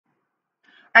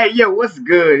Hey, yo, what's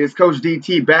good? It's Coach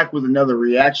DT back with another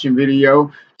reaction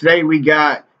video. Today we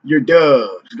got your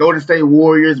Dubs, Golden State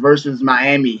Warriors versus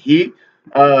Miami Heat.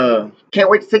 Can't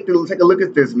wait to take a look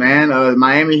at this, man.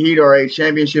 Miami Heat are a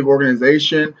championship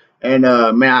organization, and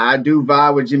man, I do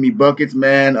vibe with Jimmy Buckets,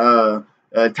 man.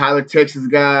 Tyler, Texas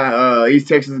guy, East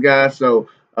Texas guy, so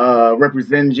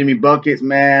representing Jimmy Buckets,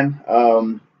 man.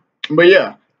 But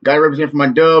yeah, got to represent for my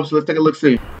Dubs. So let's take a look.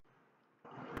 See.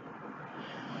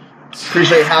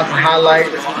 Appreciate half the highlight.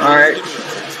 All right.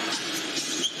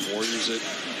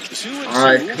 All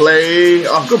right, Clay.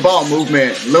 Oh, good ball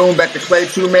movement. Loom back to Clay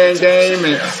two-man game.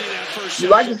 And you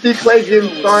like to see Clay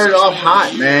getting started off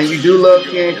hot, man. You do love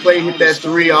seeing Clay hit that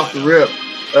three off the rip.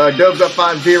 Dubs up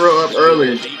 5-0 up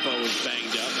early.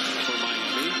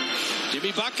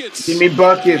 Jimmy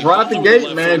Buckets, right out the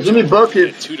gate, man. Jimmy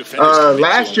Buckets,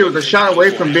 last year was a shot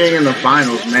away from being in the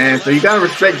finals, man. So you got to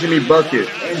respect Jimmy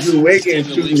Buckets. Andrew Wiggins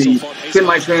shooting the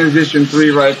semi-transition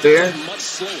three right there.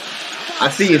 I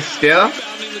see it's Steph.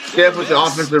 Steph with the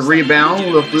offensive rebound, a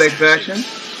little flex action.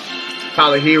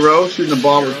 Tyler Hero shooting the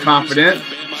ball with confidence.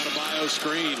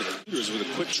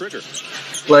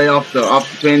 Play off the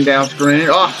pin down screen.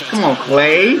 Oh, come on,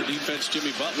 Clay.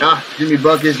 Jimmy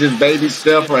Buckets just baby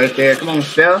Steph right there. Come on,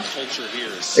 Steph.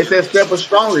 They said Steph was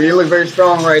stronger. He looked very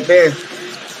strong right there.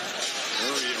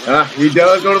 He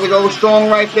does go strong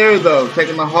right there, though.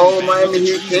 Taking the whole Miami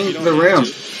Heat team to the rim.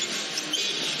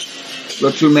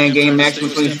 Little two-man game action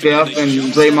between Steph and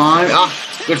Draymond.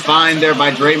 Good find there by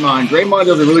Draymond. Draymond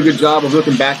does a really good job of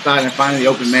looking backside and finding the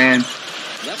open man.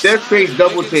 Steph creates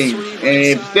double team. And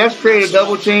if Steph creates a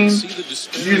double team,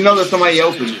 you know there's somebody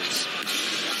open.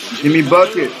 Jimmy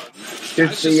Bucket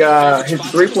hits the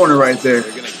three-pointer right there.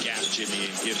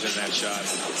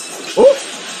 Oh!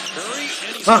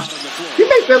 He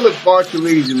makes that look far too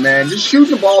easy, man. Just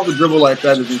shooting the ball off the dribble like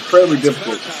that is incredibly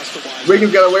difficult.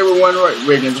 Wiggins got away with one right.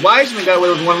 Wiseman got away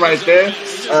with one right there.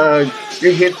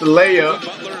 He hits the layup,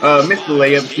 missed the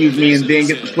layup, excuse me, and then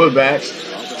gets the putback.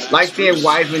 Like seeing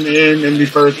Wiseman in the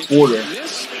first quarter.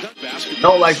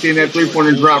 Don't like seeing that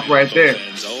three-pointer drop right there.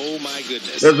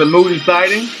 There's a Moody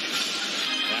sighting.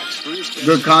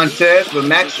 Good contest, but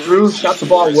Max Strus shot the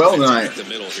ball well tonight.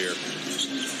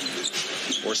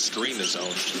 Or screen the zone.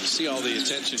 You see all the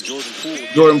attention.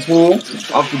 Jordan Poole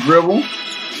off the dribble.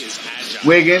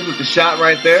 Wiggins with the shot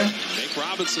right there.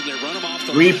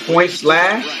 3-point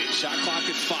slash. Shot clock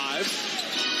at 5.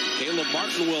 Caleb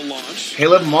Martin will launch.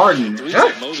 Caleb Martin.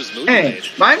 Man,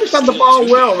 Miami shot the ball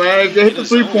well, man. They hit the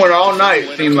three-pointer all night,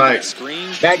 it seemed like.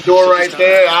 Back door right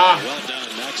there.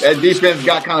 That defense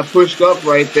got kind of pushed up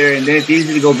right there, and then it's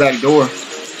easy to go back door.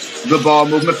 Good ball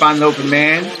movement, find an open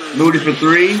man. Moody for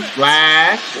three.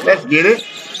 Flash. Let's get it.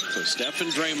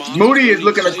 Moody is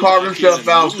looking to carve himself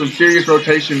out some serious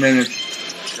rotation minutes.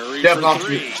 Steph off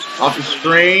the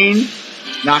screen.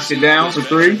 Knocks it down for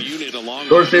three.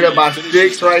 Golden State up by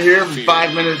 6 right here.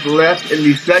 5 minutes left in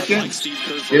the second.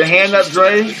 Get a hand up,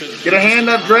 Dre. Get a hand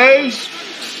up, Dre.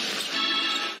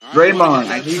 Draymond,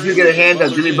 I need you to get a hand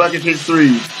up. Jimmy Buckets hits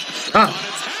three.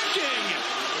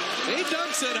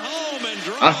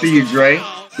 I see you, Dre.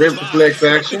 Dre with the flex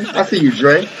action. I see you,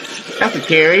 Dre. That's a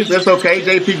carry. That's okay.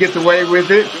 JP gets away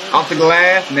with it. Off the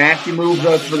glass. Nasty moves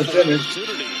us for the finish.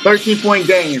 13-point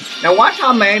game. Now watch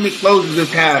how Miami closes this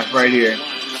half right here.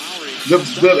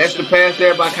 Good extra pass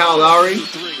there by Kyle Lowry.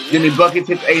 Jimmy Buckets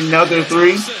hits another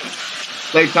three.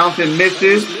 Klay Thompson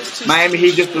misses. Miami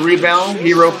Heat gets the rebound.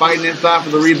 Hero fighting inside for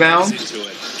the rebound.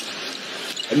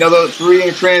 Another three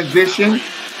in transition.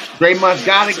 Draymond's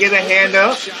got to get a hand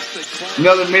up.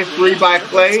 Another missed three by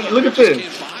Clay. Look at this.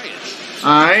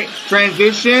 All right,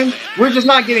 transition. We're just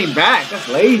not getting back. That's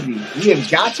lazy. We have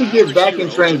got to get back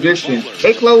in transition.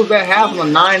 They closed that half on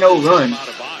a 9-0 run.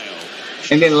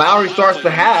 And then Lowry starts the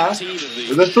half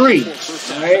with a three.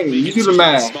 Hey, you do the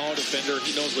math.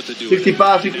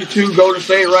 65-62 Golden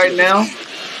State right now.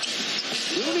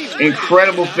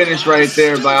 Incredible finish right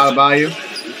there by Adebayo.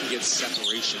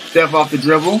 Steph off the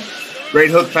dribble.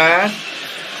 Great hook pass.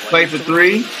 Clay for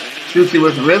three. Shoots it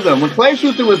with rhythm. When Clay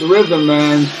shoots it with rhythm,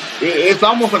 man, it's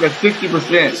almost like a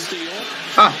 60%.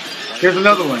 Here's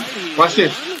another one. Watch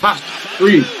this.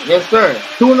 Three. Yes, sir.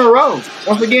 2 in a row.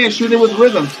 Once again, shooting with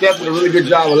rhythm. Steph did a really good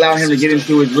job allowing him to get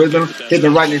into his rhythm. Hit the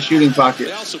right in his shooting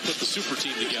pocket.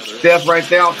 Steph right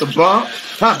there off the bump.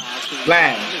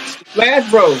 Flash,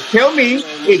 bro. Tell me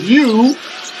if you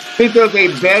think there's a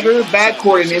better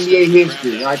backcourt in NBA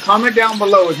history. All right, comment down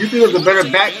below if you think there's a better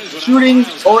back shooting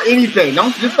or anything.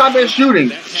 Don't just stop at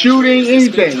shooting. Shooting,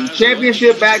 anything.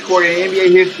 Championship backcourt in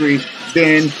NBA history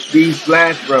than these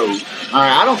Flash Bros. All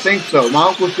right, I don't think so. My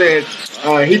uncle said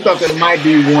he thought there might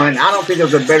be one. I don't think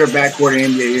there's a better backcourt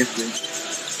in NBA history.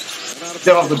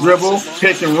 Step off the dribble,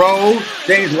 pick and roll.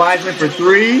 James Wiseman for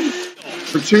two.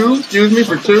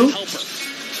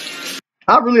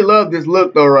 I really love this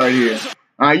look though right here.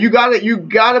 All right, you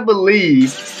gotta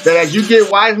believe that as you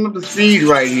get Wiseman up to speed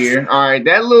right here. All right,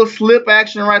 that little slip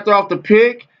action right there off the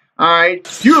pick. All right,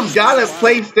 you have got to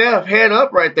play Steph head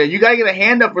up right there. You got to get a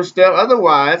hand up for Steph.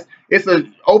 Otherwise, it's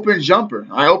an open jumper.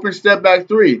 All right, open step back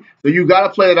three. So you got to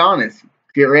play it honest.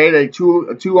 Get ready, a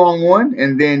two-on-one,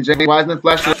 and then James Wiseman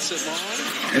flashes.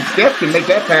 And Steph can make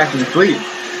that pass and complete.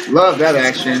 Love that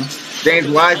action. James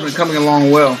Wiseman coming along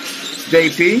well.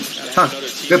 JP,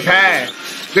 good pass.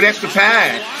 Good extra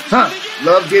pass.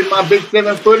 Love getting my big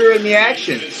 7-footer in the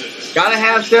action. Gotta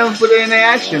have 7-footer in the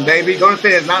action, baby. Golden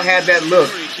State has not had that look.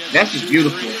 That's just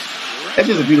beautiful. That's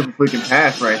just a beautiful freaking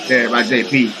pass right there by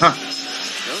JP.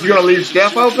 You gonna leave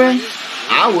Steph open?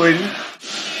 I wouldn't.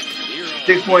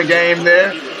 6-point game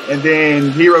there. And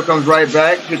then Hero comes right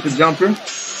back, hits the jumper.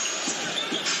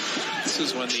 This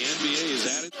is when the NBA is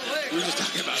at it. We were just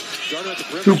talking about guarding at the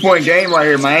brim. 2-point game right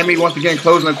here. Miami once again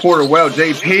closing the quarter well.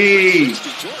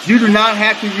 JP, you do not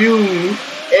have to use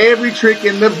every trick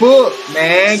in the book,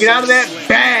 man. Get out of that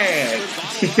bag.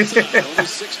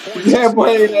 Yeah,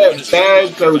 boy, that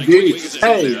bag so deep.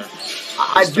 Hey,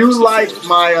 I do like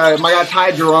my guy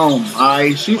Ty Jerome.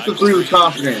 He shoots the three with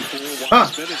confidence.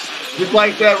 Just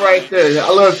like that right there. I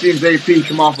love seeing JP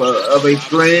come off of a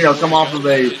screen or come off of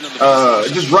a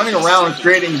just running around and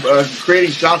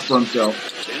creating shots for himself.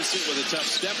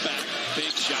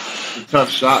 A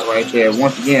tough shot right there.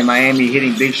 Once again, Miami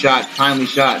hitting big shots, timely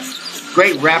shots.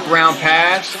 Great wraparound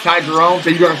pass. Ty Jerome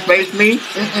said, "You gonna space me?"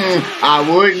 I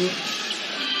wouldn't.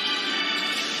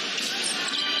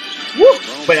 Woo.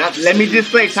 But let me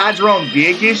just say, Ty Jerome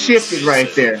did get shifted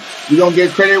right there. We're gonna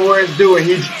give credit where it's due.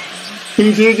 He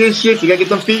did get shifted. You gotta get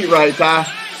them feet right, Ty.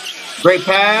 Great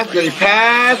pass.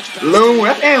 Loon.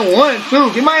 That's and one, too.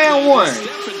 Give my and one.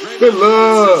 Good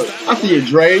luck. I see you,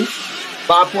 Dre.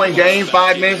 5-point game,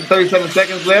 5 minutes and 37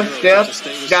 seconds left.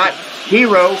 Steph got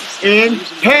Hero in.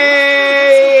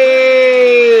 Hey!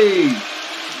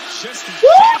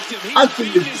 I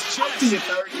see you.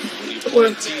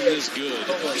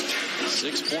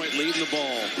 6-point lead in the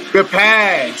ball. Good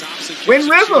pass. Win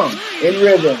rhythm. In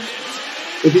rhythm.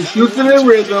 If he shoots it in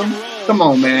rhythm, come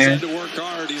on, man.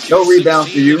 No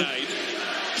rebounds for you.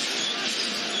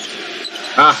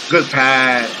 Good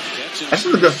pass. That's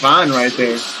just a good find right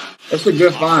there. That's a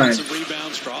good find.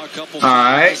 All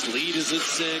right.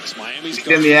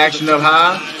 Getting the action up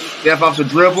high. Steph off the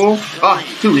dribble.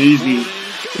 Too easy.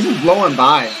 He's just blowing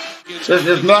by.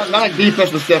 There's not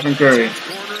defense for Stephen Curry.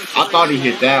 I thought he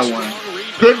hit that one.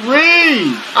 Good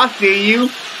read. I see you.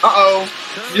 Uh-oh.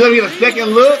 You gonna get a second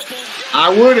look? I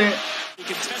wouldn't. He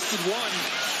contested one.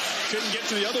 Couldn't get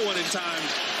to the other one in time.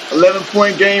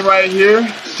 11-point game right here.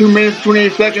 2 minutes,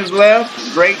 28 seconds left.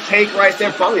 Great take right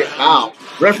there. Probably a foul.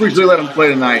 Referees really let him play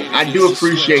tonight. I do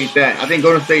appreciate that. I think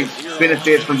Golden State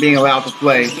benefits from being allowed to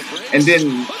play. And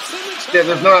then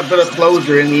there's not a better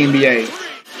closer in the NBA.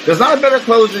 There's not a better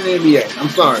closer in the NBA. I'm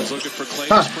sorry.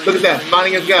 Look at that.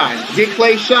 Finding his guy. Get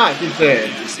Clay shots, he said.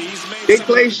 Get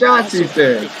Clay shots, he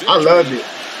said. I love it.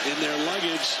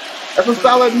 That's a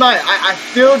solid night. I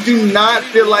still do not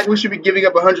feel like we should be giving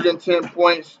up 110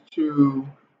 points to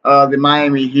the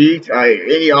Miami Heat.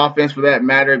 Any offense for that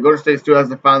matter. Golden State still has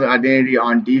to find their identity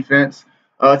on defense.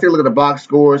 Take a look at the box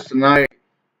scores tonight.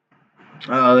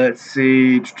 Let's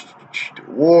see. The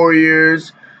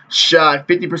Warriors shot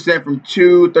 50% from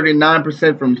 2,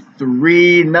 39% from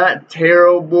 3. Not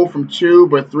terrible from 2,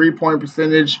 but 3-point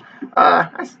percentage.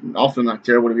 That's also not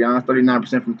terrible, to be honest.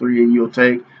 39% from 3 you'll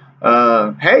take.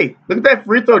 Hey, look at that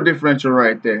free throw differential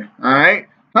right there. All right.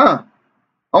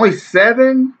 Only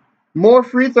 7 more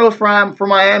free throws for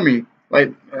Miami.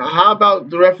 Like, how about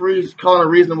the referees calling a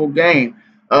reasonable game?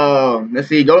 Let's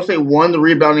see. Golden State won the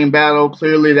rebounding battle.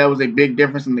 Clearly, that was a big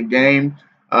difference in the game.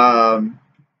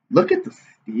 Look at the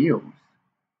steals. Oh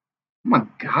my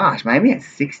gosh, Miami had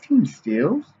 16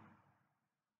 steals.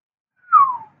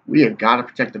 We have got to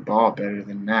protect the ball better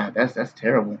than that. That's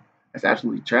terrible. That's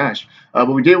absolutely trash.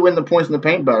 But we did win the points in the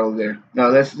paint battle there. Now,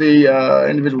 let's see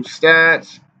individual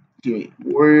stats.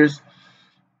 Warriors.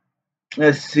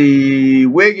 Let's see.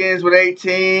 Wiggins with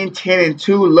 18, 10 and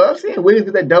 2. Love seeing Wiggins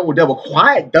get that double-double.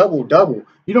 Quiet double-double.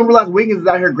 You don't realize Wiggins is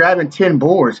out here grabbing 10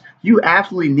 boards. You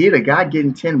absolutely need a guy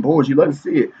getting 10 boards. You love to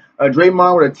see it.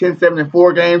 Draymond with a 10, 7, and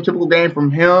 4 game, typical game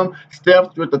from him.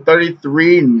 Steph with the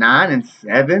 33, 9, and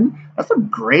 7. That's a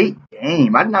great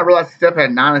game. I did not realize Steph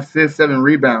had 9 assists, 7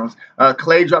 rebounds.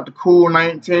 Clay dropped a cool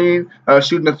 19,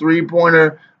 shooting a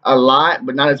three-pointer a lot,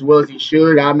 but not as well as he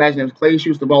should. I imagine if Clay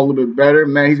shoots the ball a little bit better,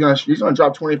 man, he's gonna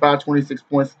drop 25, 26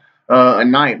 points a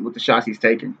night with the shots he's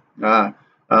taking. But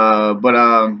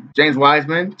James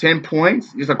Wiseman, 10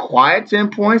 points. Just a quiet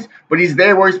 10 points, but he's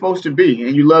there where he's supposed to be,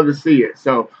 and you love to see it.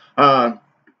 So,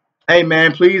 hey,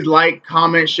 man, please like,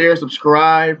 comment, share,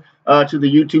 subscribe to the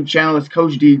YouTube channel. It's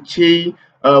Coach DT.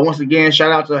 Once again,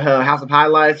 shout out to House of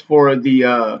Highlights for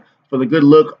the good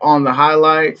look on the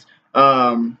highlights.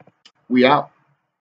 We out.